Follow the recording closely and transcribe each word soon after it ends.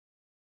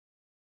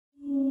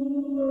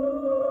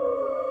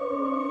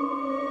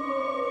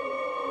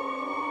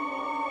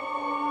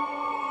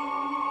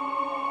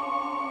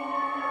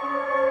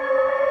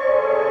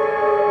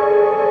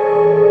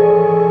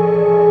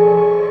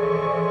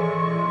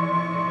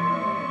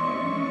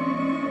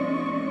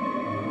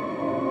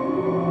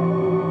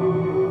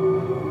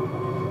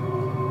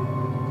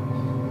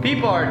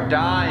People are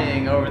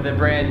dying over the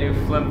brand new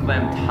Flim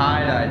Flam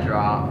tie-dye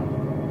drop.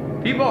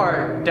 People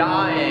are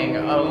dying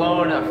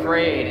alone,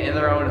 afraid in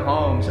their own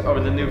homes over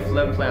the new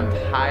Flim Flam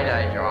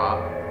tie-dye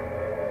drop.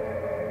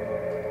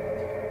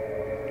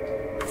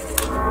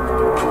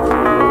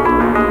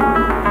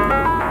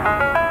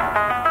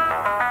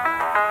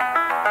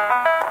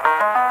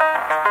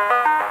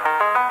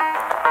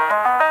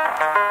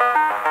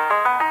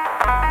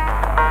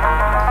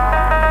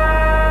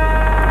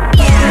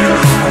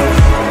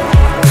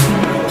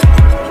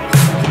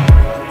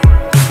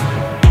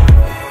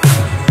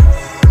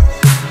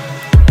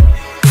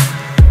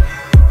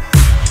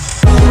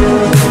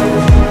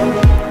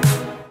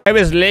 I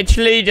was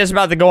literally just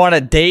about to go on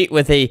a date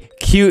with a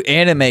cute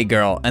anime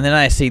girl, and then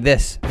I see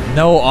this.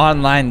 No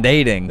online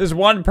dating. There's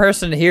one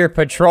person here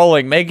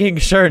patrolling, making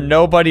sure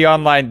nobody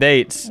online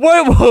dates.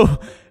 Whoa.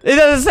 It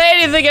doesn't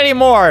say anything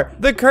anymore.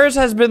 The curse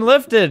has been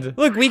lifted.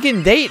 Look, we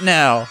can date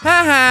now.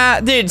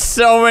 Haha. Dude,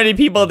 so many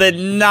people did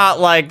not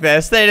like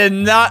this. They did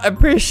not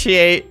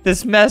appreciate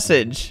this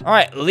message. All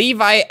right,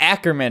 Levi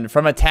Ackerman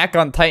from Attack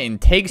on Titan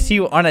takes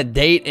you on a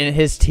date in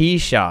his tea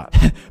shop.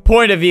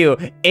 Point of view,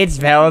 it's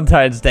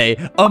Valentine's Day.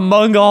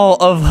 Among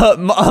all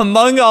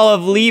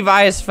of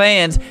Levi's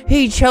fans,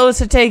 he chose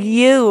to take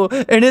you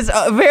in his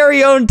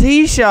very own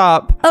tea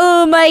shop.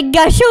 Oh my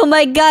gosh, oh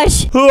my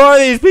gosh. Who are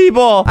these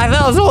people? I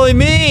thought it was only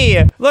me.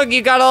 Look,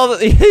 you got all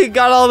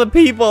the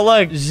people.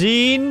 Look,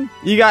 Jean,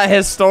 you got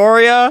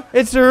Historia.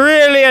 It's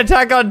really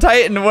Attack on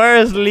Titan. Where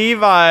is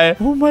Levi?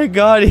 Oh my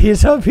god,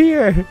 he's up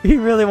here. He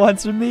really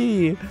wants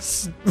me.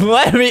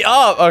 Let me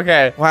up.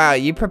 Okay. Wow,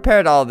 you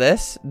prepared all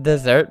this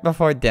dessert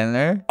before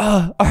dinner?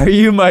 Are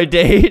you my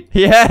date?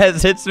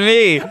 Yes, it's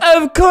me.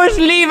 Of course,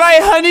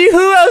 Levi, honey.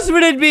 Who else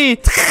would it be?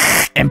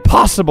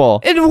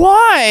 Impossible. And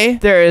why?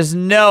 There is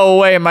no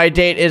way my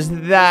date is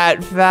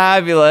that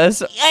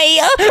fabulous.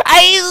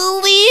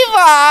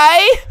 Levi!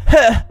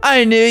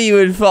 I knew you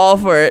would fall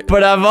for it,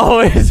 but I've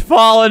always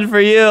fallen for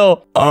you.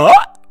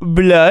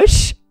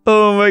 Blush.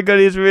 Oh my god,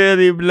 he's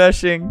really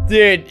blushing.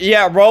 Dude,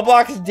 yeah,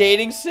 Roblox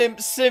dating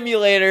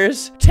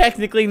simulators.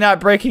 Technically not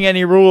breaking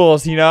any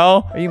rules, you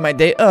know? Are you my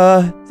date?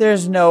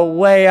 There's no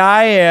way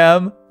I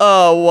am.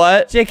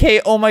 What?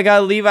 JK, oh my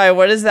god, Levi,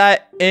 what is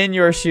that in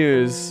your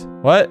shoes?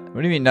 What? What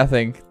do you mean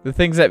nothing? The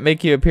things that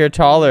make you appear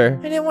taller.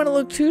 I didn't want to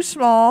look too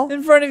small.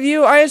 In front of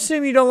you, I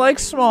assume you don't like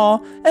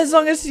small. As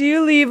long as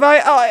you, Levi,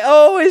 I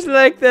always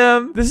like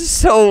them. This is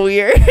so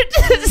weird.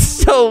 This is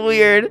so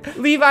weird.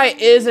 Levi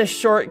is a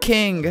short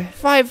king.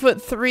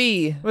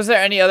 5'3". Was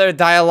there any other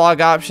dialogue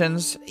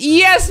options?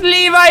 Yes,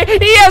 Levi!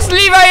 Yes,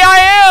 Levi, I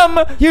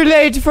am! You're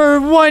late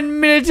for 1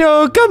 minute.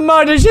 Oh, come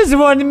on, it's just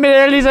 1 minute.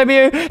 At least I'm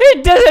here.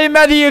 It doesn't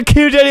matter, you're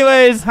cute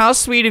anyways. How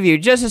sweet of you.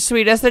 Just as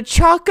sweet as the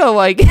choco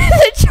I gave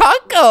the choco.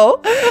 Oh,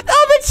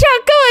 the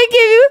choco I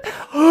gave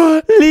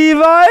you.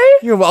 Levi?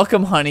 You're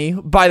welcome, honey.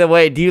 By the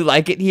way, do you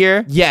like it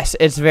here? Yes,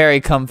 it's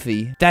very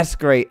comfy. That's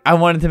great. I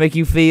wanted to make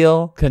you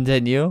feel.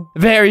 Continue.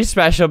 Very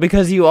special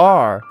because you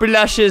are.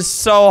 Blushes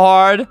so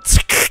hard.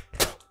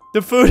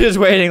 The food is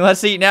waiting.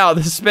 Let's eat now.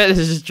 The spit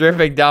is just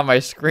dripping down my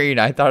screen.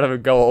 I thought it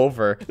would go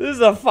over. This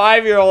is a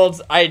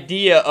 5-year-old's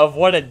idea of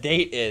what a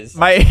date is.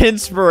 My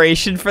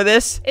inspiration for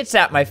this, it's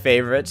at my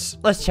favorites.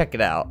 Let's check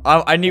it out.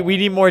 We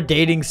need more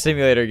dating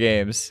simulator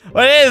games.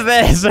 What is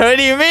this? What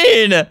do you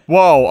mean?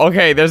 Whoa,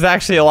 okay, there's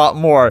actually a lot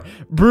more.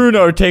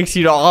 Bruno takes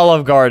you to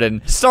Olive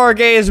Garden.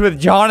 Stargaze with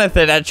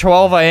Jonathan at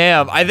 12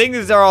 a.m. I think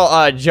these are all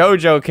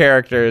JoJo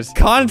characters.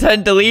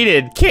 Content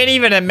deleted. Can't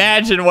even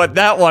imagine what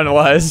that one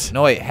was.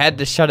 No, wait, had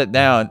to shut it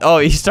down. Oh,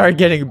 he started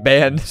getting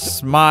banned.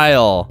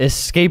 Smile.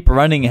 Escape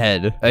running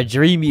head. A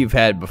dream you've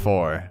had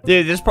before.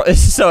 Dude, this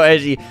is so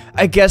edgy.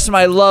 I guess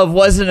my love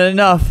wasn't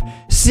enough.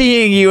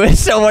 Seeing you and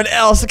someone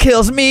else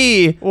kills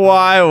me.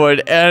 Why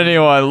would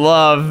anyone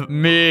love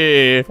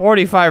me?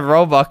 45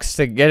 Robux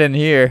to get in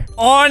here.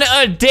 On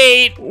a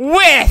date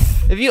with.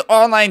 If you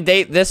online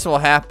date, this will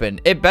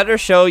happen. It better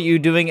show you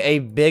doing a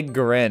big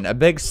grin. A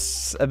big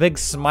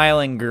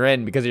smiling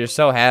grin because you're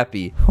so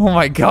happy. Oh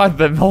my god,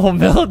 the whole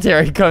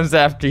military comes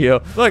after you.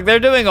 Look, they're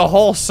doing a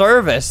whole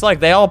service. Like,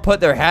 they all put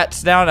their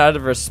hats down out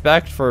of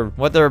respect for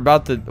what they're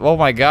about to... Oh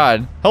my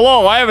god.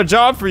 Hello, I have a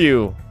job for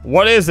you.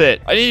 What is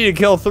it? I need you to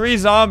kill 3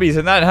 zombies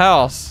in that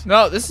house.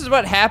 No, this is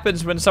what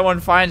happens when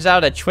someone finds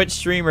out a Twitch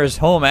streamer's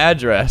home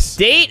address.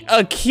 Date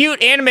a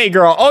cute anime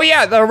girl. Oh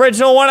yeah, the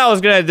original one I was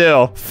gonna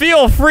do.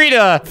 Feel free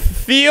to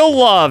feel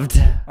loved.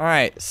 All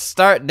right,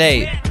 start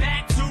date.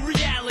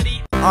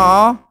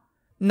 Aw,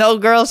 no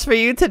girls for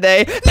you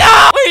today.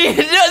 No,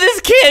 no,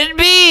 this can't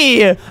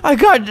be.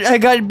 I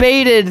got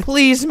baited.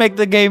 Please make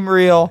the game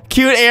real.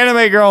 Cute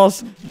anime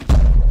girls.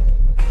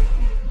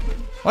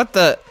 What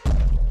the?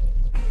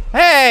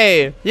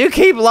 Hey, you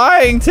keep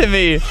lying to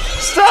me.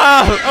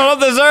 Stop. I don't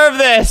deserve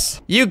this.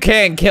 You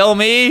can't kill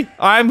me.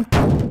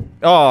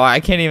 Oh, I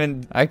can't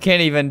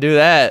even do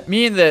that.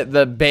 Me and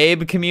the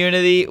babe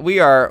community, we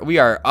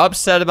are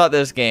upset about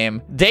this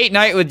game. Date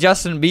night with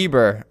Justin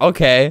Bieber.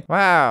 Okay.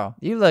 Wow,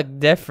 you look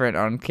different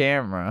on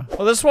camera.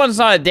 Well, this one's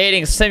not a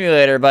dating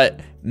simulator,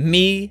 but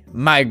me,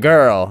 my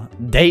girl,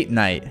 date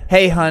night.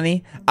 Hey,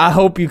 honey, I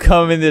hope you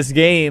come in this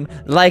game.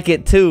 Like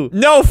it too.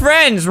 No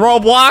friends,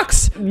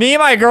 Roblox. Me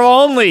and my girl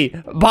only.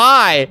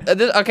 Bye.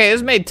 Okay, this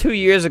was made 2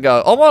 years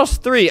ago.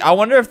 Almost 3. I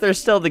wonder if they're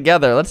still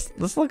together.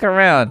 Let's look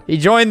around. He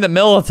joined the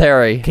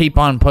military. Keep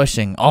on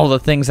pushing. All the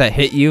things that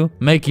hit you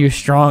make you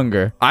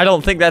stronger. I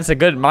don't think that's a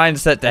good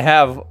mindset to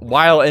have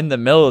while in the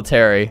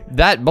military.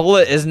 That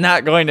bullet is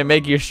not going to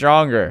make you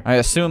stronger. I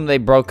assume they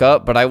broke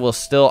up, but I will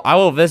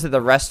visit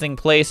the resting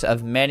place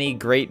of many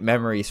great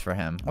memories for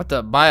him. What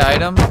the? Buy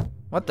item?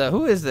 What the?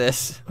 Who is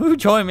this? Who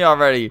joined me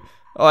already?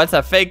 Oh, that's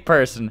a fake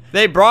person.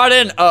 They brought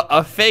in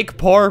a fake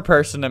poor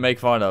person to make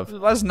fun of.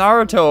 What's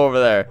Naruto over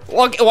there?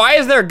 Why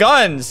is there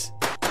guns?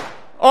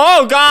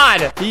 Oh,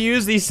 God. He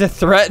used these to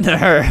threaten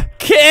her.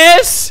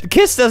 Kiss?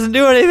 Kiss doesn't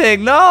do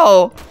anything.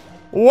 No.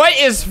 What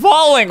is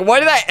falling? What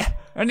did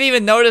I didn't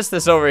even notice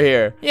this over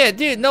here. Yeah,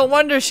 dude, no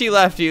wonder she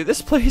left you.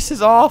 This place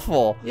is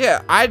awful.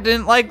 Yeah, I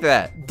didn't like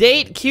that.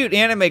 Date cute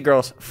anime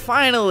girls.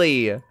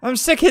 Finally. I'm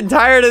sick and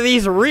tired of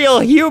these real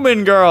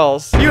human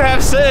girls. You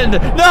have sinned.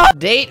 No.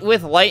 Date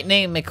with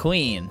Lightning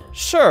McQueen.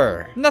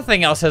 Sure.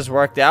 Nothing else has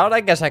worked out. I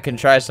guess I can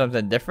try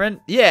something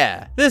different.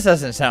 Yeah, this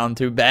doesn't sound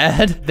too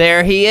bad.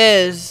 There he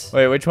is.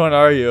 Wait, which one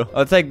are you?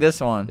 I'll take this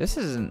one. This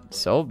isn't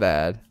so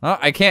bad. Oh,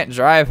 I can't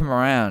drive him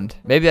around.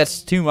 Maybe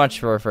that's too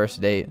much for a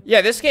first date.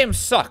 Yeah, this game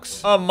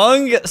sucks.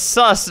 Among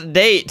Sus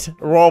date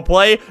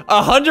roleplay,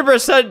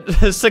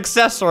 100%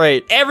 success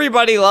rate.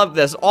 Everybody loved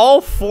this.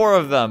 All 4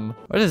 of them.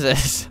 What is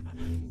this?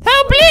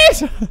 Help,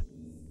 please!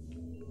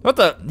 What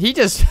the?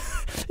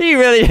 He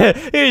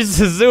was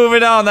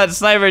zooming on. That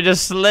sniper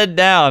just slid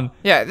down.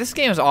 Yeah, this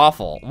game is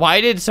awful.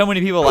 Why did so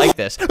many people like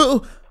this?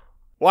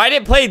 Why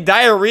did it play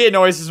diarrhea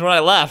noises when I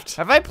left?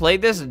 Have I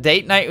played this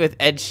date night with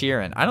Ed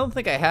Sheeran? I don't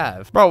think I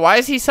have. Bro, why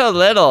is he so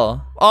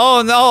little?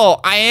 Oh no,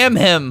 I am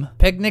him.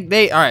 Picnic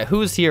date? All right,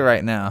 who's here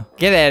right now?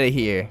 Get out of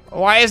here.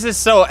 Why is this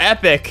so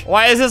epic?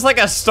 Why is this like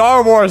a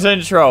Star Wars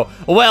intro?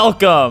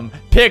 Welcome,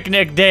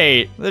 picnic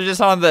date. They're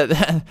just on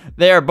the,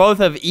 they are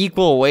both of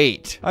equal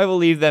weight. I will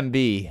leave them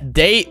be.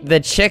 Date the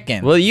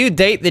chicken. Will you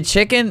date the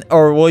chicken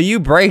or will you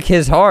break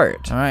his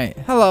heart? All right.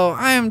 Hello,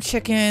 I am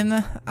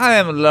chicken. I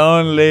am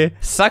lonely.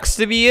 Sucks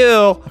to be you.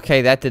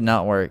 Okay, that did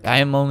not work. I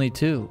am lonely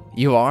too.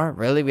 You are?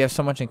 Really? We have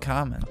so much in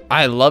common.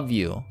 I love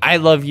you. I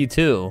love you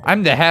too.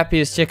 I'm the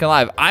happiest chicken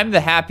alive. I'm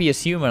the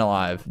happiest human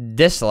alive.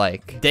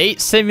 Dislike. Date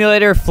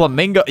simulator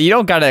Flamingo. You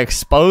don't gotta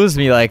expose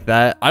me like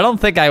that. I don't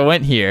think I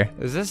went here.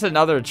 Is this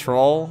another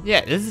troll?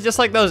 Yeah, this is just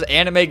like those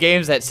anime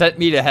games that sent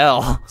me to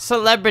hell.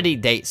 Celebrity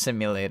date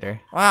simulator.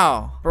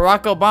 Wow.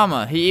 Barack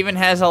Obama. He even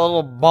has a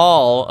little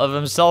ball of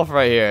himself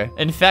right here.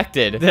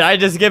 Infected. Did I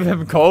just give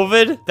him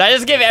COVID? Did I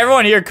just give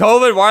everyone here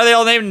COVID? Why are they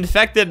all named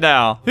infected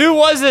now? Who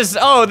was this?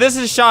 Oh, this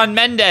is Shawn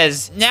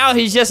Mendes. Now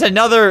he's just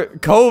another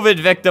COVID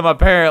victim,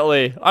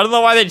 apparently. I don't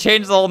know why they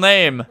changed the whole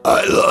name.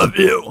 I love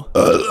you.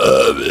 I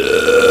love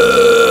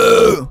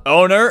you.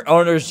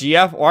 Owner's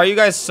GF. Why are you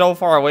guys so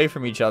far away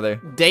from each other?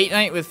 Date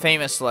night with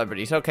famous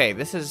celebrities. Okay,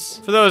 this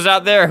is for those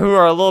out there who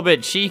are a little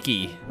bit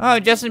cheeky. Oh,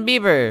 Justin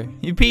Bieber.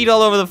 You peed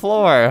all over the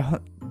floor.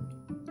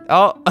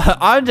 Oh,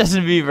 I'm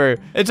Justin Bieber.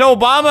 It's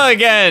Obama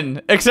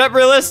again, except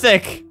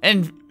realistic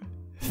and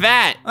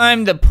fat.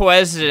 I'm the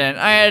president.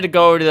 I had to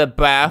go to the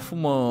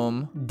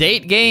bathroom.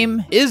 Date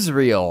game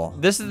Israel.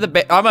 This is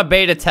I'm a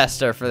beta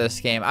tester for this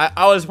game.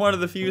 I was one of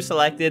the few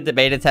selected to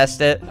beta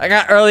test it. I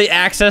got early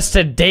access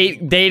to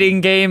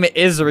dating game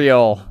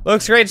Israel.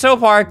 Looks great so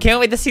far. Can't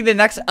wait to see the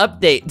next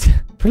update.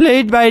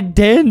 Played by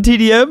Dan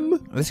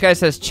TDM. This guy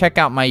says, check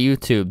out my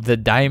YouTube, The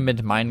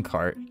Diamond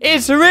Minecart.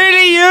 It's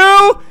really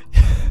you?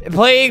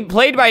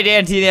 Played by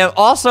Dan TDM,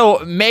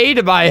 also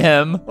made by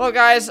him. Well,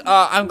 guys,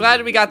 I'm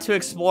glad we got to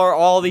explore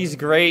all these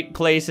great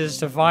places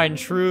to find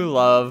true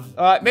love.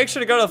 Make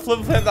sure to go to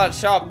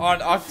flipflip.shop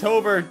on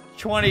October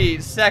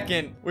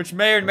 22nd, which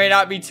may or may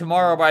not be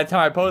tomorrow by the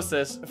time I post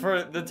this,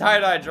 for the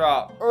tie-dye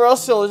drop. Or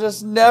else you'll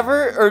just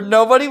never, or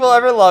nobody will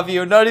ever love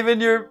you, not even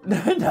your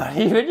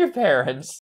parents.